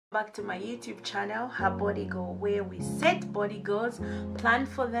Back to my YouTube channel, Her Body Goal, where we set body goals, plan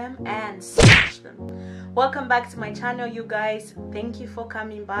for them and smash them. Welcome back to my channel, you guys. Thank you for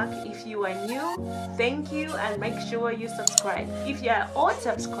coming back. If you are new, thank you, and make sure you subscribe. If you are old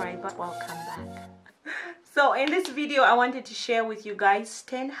subscriber, welcome back. So in this video, I wanted to share with you guys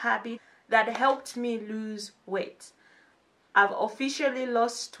 10 habits that helped me lose weight. I've officially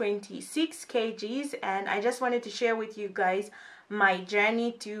lost 26 kgs and I just wanted to share with you guys my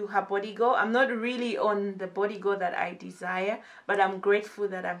journey to Her Body Goal. I'm not really on the body goal that I desire, but I'm grateful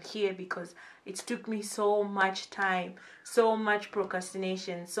that I'm here because it took me so much time, so much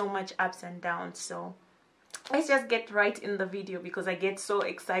procrastination, so much ups and downs. So let's just get right in the video because I get so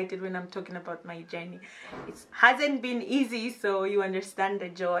excited when I'm talking about my journey. It hasn't been easy, so you understand the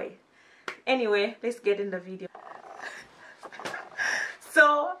joy. Anyway, let's get in the video.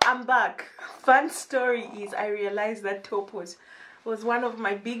 So I'm back. Fun story is I realized that top was one of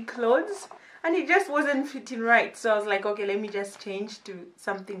my big clothes and it just wasn't fitting right. So I was like, okay, let me just change to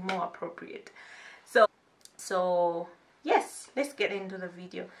something more appropriate. So yes, let's get into the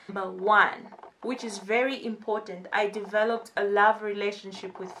video. Number 1, which is very important, I developed a love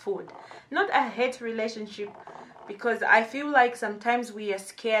relationship with food. Not a hate relationship, because I feel like sometimes we are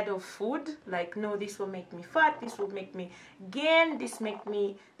scared of food, like, no, this will make me fat, this will make me gain, this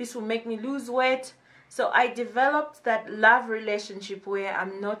will make me lose weight. So I developed that love relationship where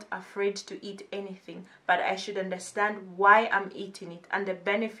I'm not afraid to eat anything, but I should understand why I'm eating it and the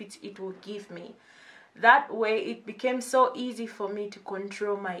benefits it will give me. That way it became so easy for me to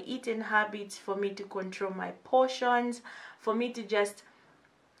control my eating habits, for me to control my portions, for me to just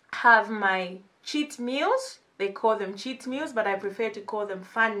have my cheat meals. They call them cheat meals, but I prefer to call them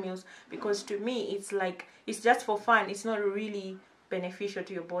fun meals because to me it's like, it's just for fun. It's not really beneficial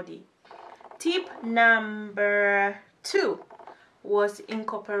to your body. Tip number 2 was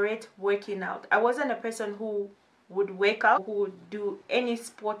incorporate working out. I wasn't a person who would work out, who would do any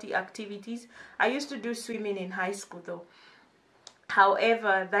sporty activities. I used to do swimming in high school though.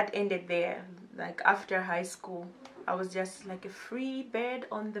 However, that ended there. Like after high school, I was just like a free bird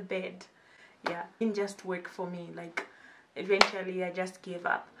on the bed. Yeah, it didn't just work for me. Like eventually I just gave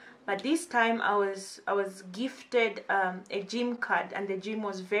up. But this time I was gifted a gym card, and the gym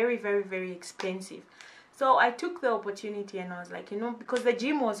was very, very, very expensive. So I took the opportunity and I was like, you know, because the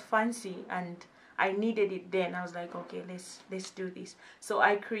gym was fancy and I needed it then, I was like, okay, let's do this. So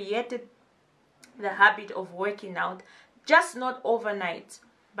I created the habit of working out, just not overnight,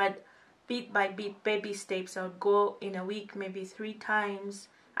 but bit by bit, baby steps. I would go in a week maybe 3 times,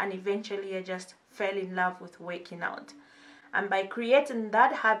 and eventually I just fell in love with working out. And by creating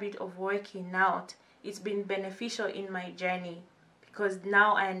that habit of working out, it's been beneficial in my journey because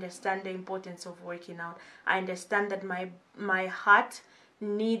now I understand the importance of working out. I understand that my heart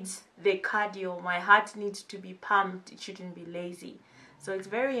needs the cardio. My heart needs to be pumped. It shouldn't be lazy. So it's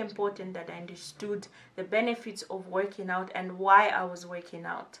very important that I understood the benefits of working out and why I was working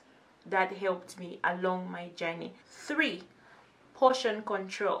out. That helped me along my journey. 3, portion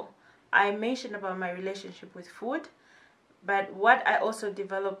control. I mentioned about my relationship with food, but what I also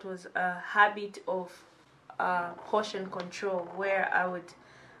developed was a habit of portion control, where I would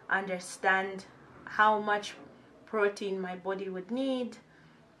understand how much protein my body would need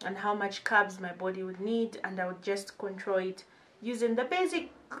and how much carbs my body would need, and I would just control it using the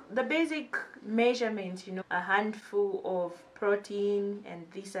basic measurements, you know, a handful of protein and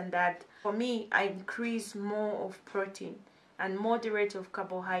this and that. For me, I increase more of protein and moderate of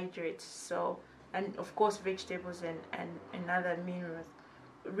carbohydrates, so, and of course vegetables and other minerals.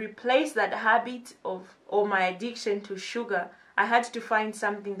 Replace that habit of, or my addiction to sugar. I had to find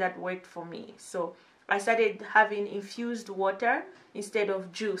something that worked for me. So I started having infused water instead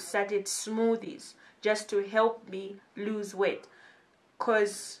of juice, started smoothies just to help me lose weight.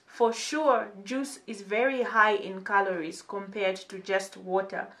 Because for sure, juice is very high in calories compared to just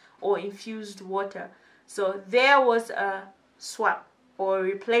water or infused water. So there was a swap or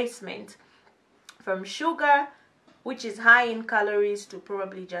replacement from sugar, which is high in calories, to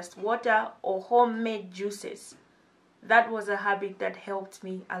probably just water or homemade juices. That was a habit that helped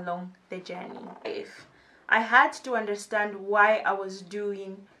me along the journey. If I had to understand why I was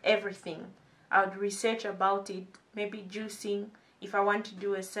doing everything, I would research about it, maybe juicing. If I want to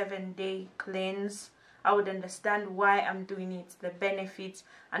do a 7-day cleanse, I would understand why I'm doing it, the benefits,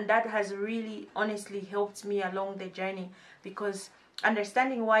 and that has really honestly helped me along the journey, because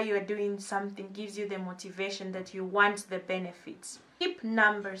understanding why you are doing something gives you the motivation that you want the benefits. Tip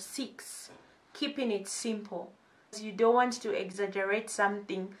number 6, keeping it simple. You don't want to exaggerate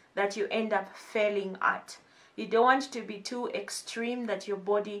something that you end up failing at. You don't want to be too extreme that your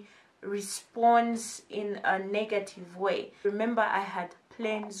body responds in a negative way. Remember, I had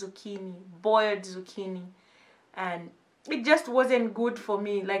plain zucchini, boiled zucchini, and it just wasn't good for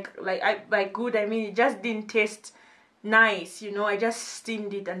me. By good I mean it just didn't taste nice, you know. I just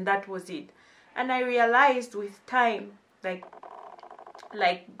steamed it and that was it. And I realized with time,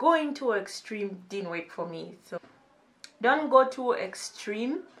 like going to extreme didn't work for me. So don't go too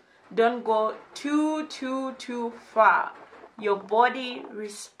extreme, don't go too far. Your body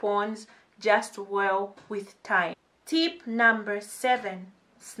responds just well with time. Tip number 7,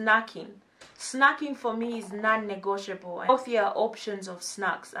 snacking. Snacking for me is non-negotiable. Healthier options of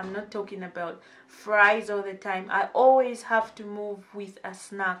snacks. I'm not talking about fries all the time. I always have to move with a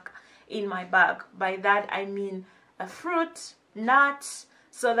snack in my bag. By that I mean a fruit, nuts,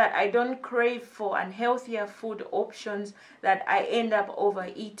 so that I don't crave for unhealthier food options that I end up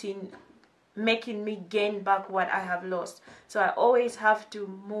overeating, making me gain back what I have lost. So I always have to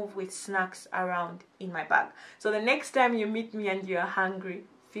move with snacks around in my bag. So the next time you meet me and you're hungry,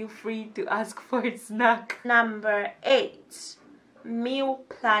 feel free to ask for a snack. Number 8, meal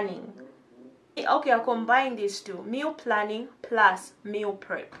planning. Okay, I'll combine these two, meal planning plus meal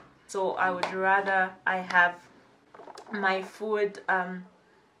prep. So I would rather I have my food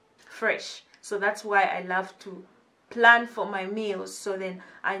fresh. So that's why I love to plan for my meals. So then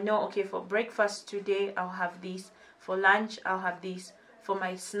I know, okay, for breakfast today I'll have this, for lunch I'll have this, for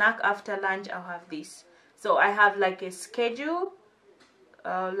my snack after lunch I'll have this. So I have like a schedule,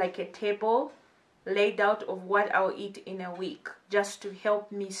 like a table laid out of what I'll eat in a week, just to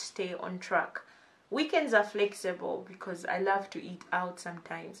help me stay on track. Weekends are flexible because I love to eat out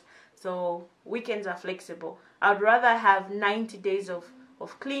sometimes. So weekends are flexible. I'd rather have 90 days of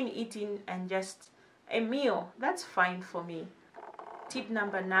clean eating and just a meal. That's fine for me. Tip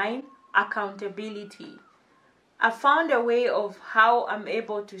number 9, accountability. I found a way of how I'm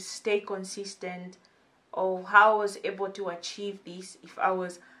able to stay consistent, or how I was able to achieve this if I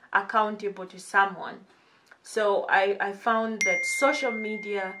was accountable to someone. So I found that social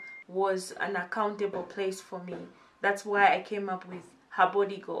media was an accountable place for me. That's why I came up with Her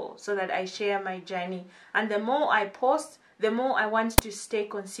Body Goal, so that I share my journey. And the more I post, the more I want to stay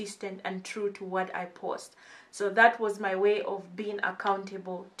consistent and true to what I post. So that was my way of being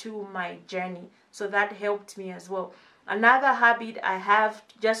accountable to my journey. So that helped me as well. Another habit I have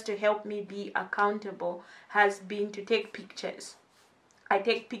just to help me be accountable has been to take pictures. I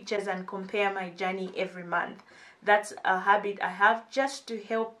take pictures and compare my journey every month. That's a habit I have just to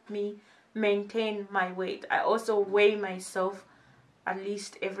help me maintain my weight. I also weigh myself at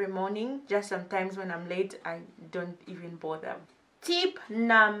least every morning. Just sometimes when I'm late, I don't even bother. Tip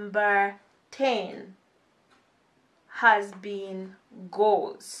number 10 has been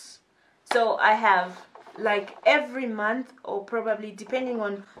goals. So I have, like, every month, or probably depending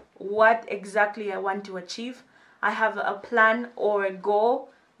on what exactly I want to achieve, I have a plan or a goal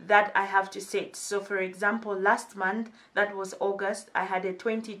that I have to set. So for example, last month, that was August, I had a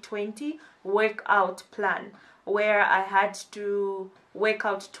 2020 workout plan where I had to work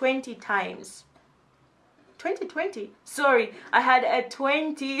out 20 times. 2020? Sorry, I had a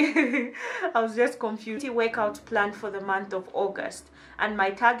 20, I was just confused, workout plan for the month of August. And my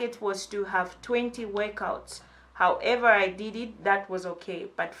target was to have 20 workouts. However I did it, that was okay.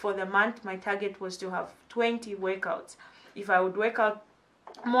 But for the month, my target was to have 20 workouts. If I would work out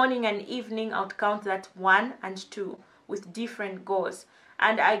morning and evening, I would count that 1 and 2 with different goals.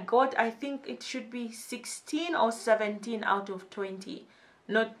 And I got, I think it should be 16 or 17 out of 20.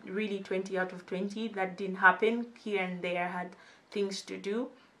 Not really 20 out of 20. That didn't happen. Here and there I had things to do.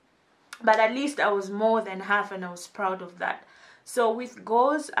 But at least I was more than half, and I was proud of that. So with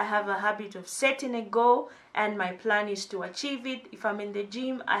goals, I have a habit of setting a goal and my plan is to achieve it. If I'm in the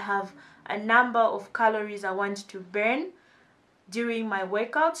gym, I have a number of calories I want to burn during my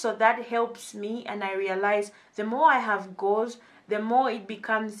workout. So that helps me, and I realize the more I have goals, the more it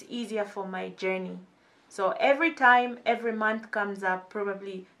becomes easier for my journey. So every time, every month comes up,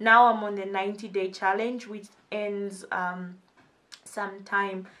 probably now I'm on the 90-day challenge, which ends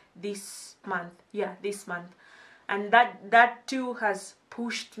sometime this month. Yeah, this month. And that too has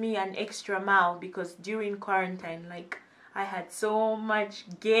pushed me an extra mile, because during quarantine, like, I had so much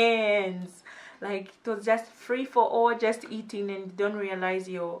gains. Like, it was just free for all, just eating, and you don't realize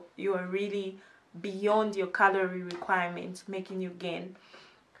you're really beyond your calorie requirements, making you gain.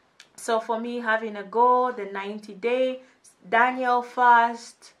 So for me, having a goal, the 90-day Daniel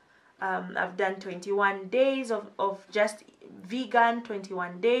fast, I've done 21 days of just vegan,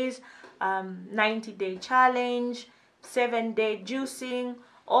 21 days, 90-day challenge, 7-day juicing.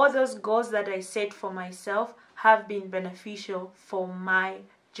 All those goals that I set for myself, have been beneficial for my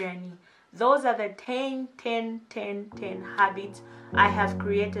journey. Those are the 10 habits I have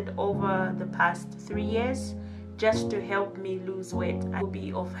created over the past 3 years just to help me lose weight. I will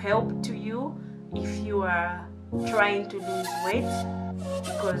be of help to you if you are trying to lose weight,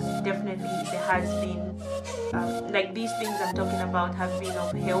 because definitely there has been like these things I'm talking about have been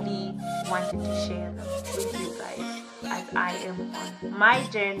of help. I wanted to share them with you guys as I am on my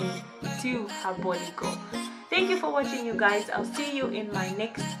journey to her body goal. Thank you for watching, you guys. I'll see you in my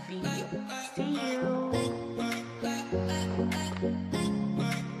next video. See you.